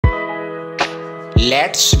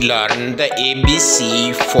Let's learn the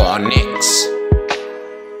ABC phonics.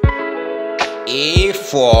 A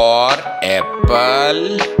for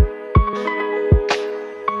apple,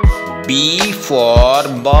 B for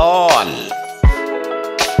ball,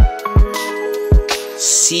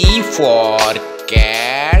 C for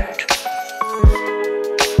cat,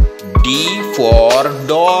 D for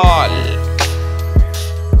doll,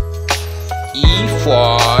 E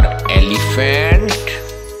for elephant,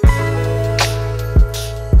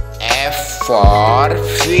 F for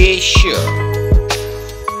fish,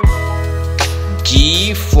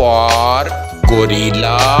 G for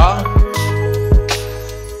gorilla,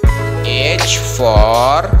 H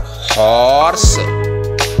for horse,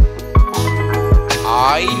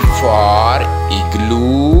 I for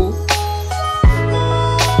igloo,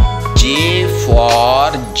 J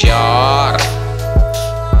for jar,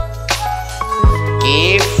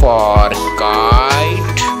 K for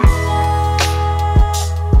kite,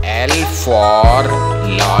 L for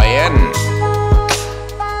lion,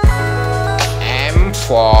 M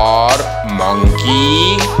for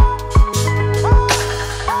monkey,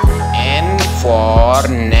 N for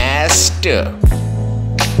nest,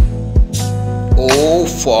 O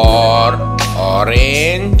for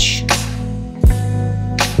orange,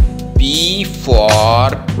 P for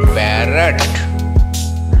parrot,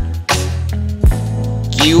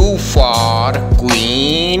 Q for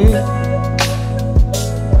queen,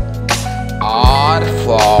 R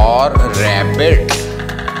for rabbit,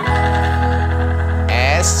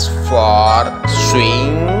 S for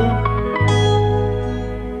swing,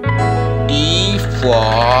 T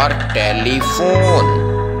for telephone,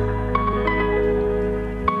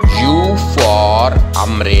 U for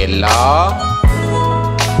umbrella,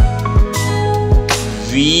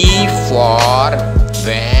 V for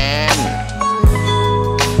van,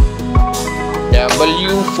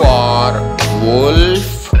 W for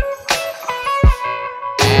wolf,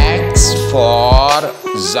 X for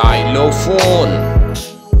xylophone,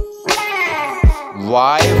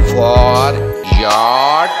 Y for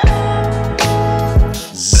yacht,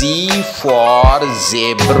 Z for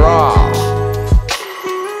zebra.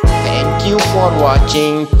 Thank you for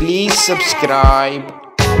watching. Please subscribe.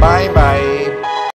 Bye bye.